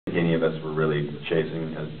think any of us were really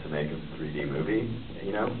chasing to make a 3D movie,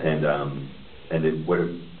 you know, and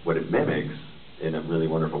what it mimics in a really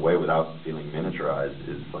wonderful way without feeling miniaturized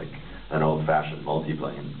is like an old-fashioned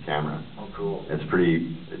multi-plane camera. Oh, cool. It's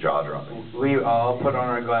pretty jaw-dropping. We all put on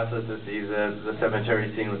our glasses to see the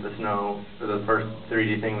cemetery scene with the snow for the first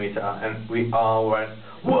 3D thing we saw, and we all went,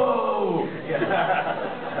 whoa!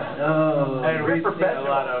 Oh, and we've seen a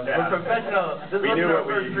lot of yeah. We're professional. This We wasn't knew our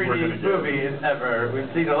what first we were 3D gonna do. movie ever.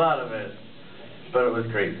 We've seen a lot of it, but it was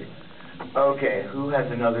crazy. Okay, who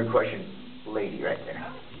has another question? Lady right there.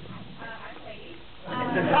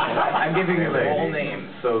 I'm giving you the whole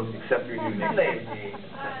name, so accept your new name. Lady.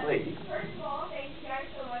 Lady. First of all, thank you guys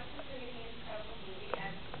so much for creating an incredible movie,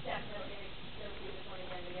 and definitely still see this one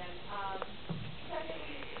again and again.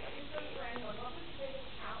 Secondly, it's really random. What was the biggest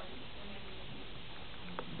challenge when making this movie?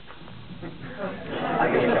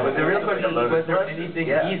 The real question is, was there anything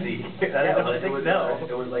easy? I don't think no.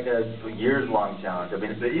 It was like a years-long challenge. I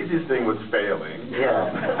mean, The easiest thing was failing.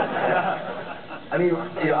 yeah. I mean, you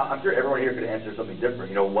know, I'm sure everyone here could answer something different.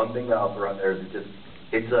 You know, one thing that I'll throw out there is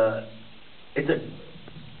it's a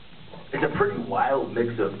pretty wild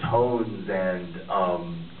mix of tones and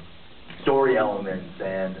story elements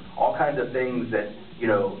and all kinds of things that, you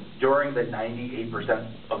know, during the 98%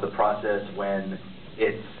 of the process when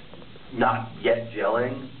it's not yet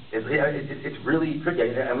gelling, it's really tricky.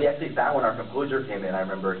 And we actually found when our composer came in, I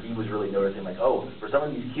remember he was really noticing, like, oh, for some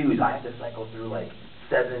of these cues, I have to cycle through like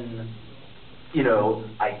 7, you know,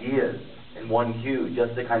 ideas in one cue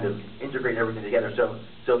just to kind of integrate everything together.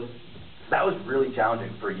 So that was really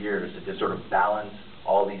challenging for years to just sort of balance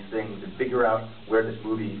all these things and figure out where this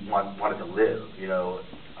movie wanted to live, you know,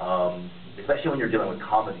 especially when you're dealing with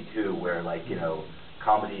comedy too, where, like, you know,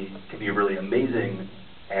 comedy can be really amazing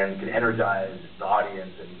and can energize the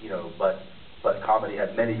audience, and, you know, but comedy has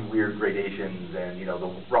many weird gradations, and, you know,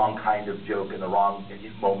 the wrong kind of joke in the wrong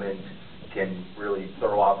moment can really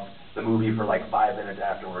throw off the movie for like 5 minutes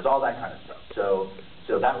afterwards, all that kind of stuff. So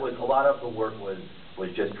that was, a lot of the work was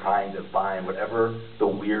just trying to find whatever the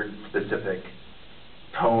weird specific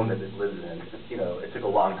tone that it lives in. You know, it took a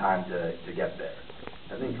long time to get there.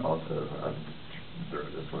 I think also, throw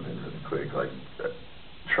this one in really quick, like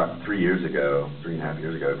 3 years ago, 3.5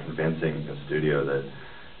 years ago, convincing a studio that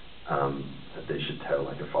they should tell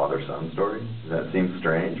like a father-son story. That seems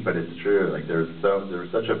strange, but it's true. Like there's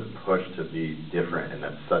such a push to be different, and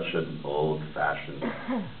that's such an old-fashioned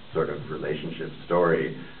sort of relationship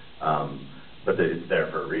story. But it's there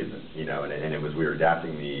for a reason, you know. And we were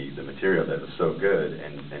adapting the material that was so good,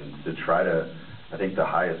 and to try to, I think the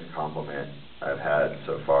highest compliment I've had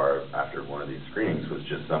so far after one of these screenings was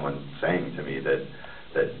just someone saying to me that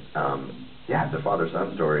yeah, it's a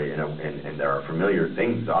father-son story, and there are familiar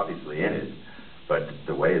things obviously in it, but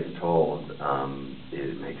the way it's told,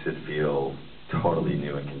 it makes it feel totally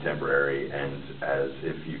new and contemporary, and as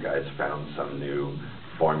if you guys found some new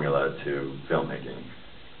formula to filmmaking.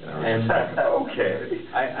 You know, And okay.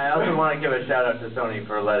 I also want to give a shout out to Sony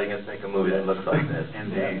for letting us make a movie that looks like this.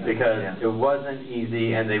 Indeed. Because Yeah. it wasn't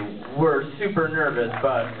easy, and they were super nervous,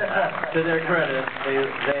 but to their credit,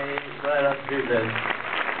 they let us do this,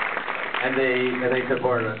 and they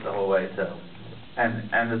supported us the whole way. So,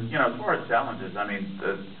 And you know, as far as challenges, I mean,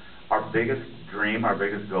 our biggest dream, our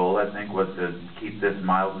biggest goal, I think, was to keep this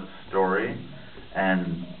Miles' story,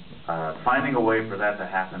 and finding a way for that to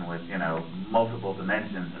happen with, you know, multiple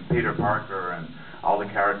dimensions and Peter Parker and all the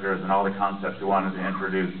characters and all the concepts we wanted to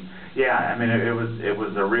introduce. Yeah, I mean, it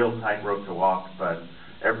was a real tightrope to walk, but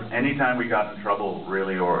anytime we got in trouble,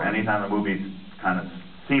 really, or anytime the movie kind of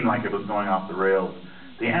seemed like it was going off the rails,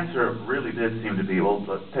 the answer really did seem to be, well,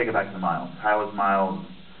 let's take it back to Miles. How is Miles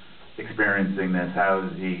experiencing this? How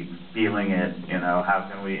is he feeling it? You know, how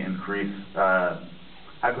can we increase the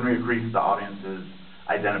audience's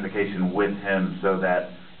identification with him so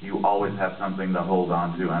that you always have something to hold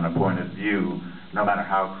on to and a point of view, no matter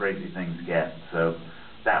how crazy things get. So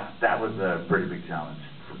that was a pretty big challenge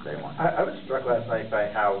from day one. I was struck last night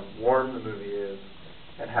by how warm the movie is,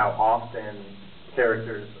 and how often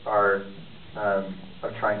characters are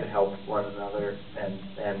trying to help one another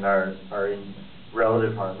and are in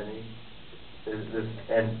relative harmony.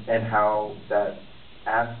 And how that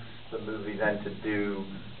asks the movie then to do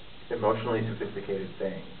emotionally sophisticated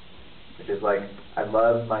things, which is like, I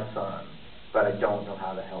love my son, but I don't know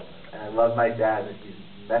how to help him, and I love my dad, but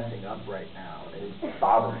he's messing up right now, and it's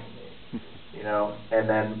bothering me, you know. And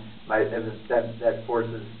then that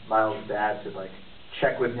forces Miles' dad to like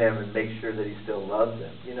check with him and make sure that he still loves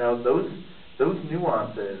him. You know, those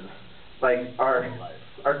nuances like are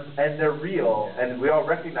and they're real, and we all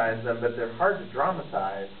recognize them, but they're hard to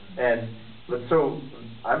dramatize. And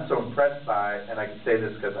I'm so impressed by, and I can say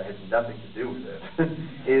this because I had nothing to do with it,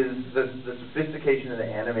 is the sophistication of the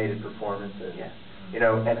animated performances. Yes. You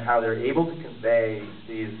know, and how they're able to convey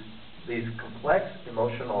these complex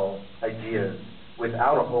emotional ideas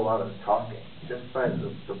without a whole lot of talking, just by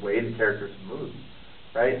the way the characters move,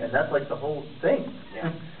 right? And that's like the whole thing.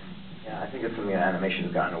 Yeah. Yeah, I think it's something that animation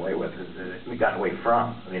has gotten away with, we've gotten away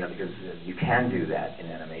from, you know, because you can do that in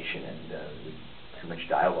animation, and with too much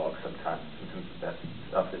dialogue sometimes the best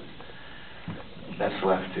stuff is best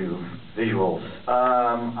left to visuals.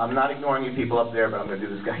 I'm not ignoring you people up there, but I'm going to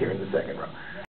do this guy here in the second row.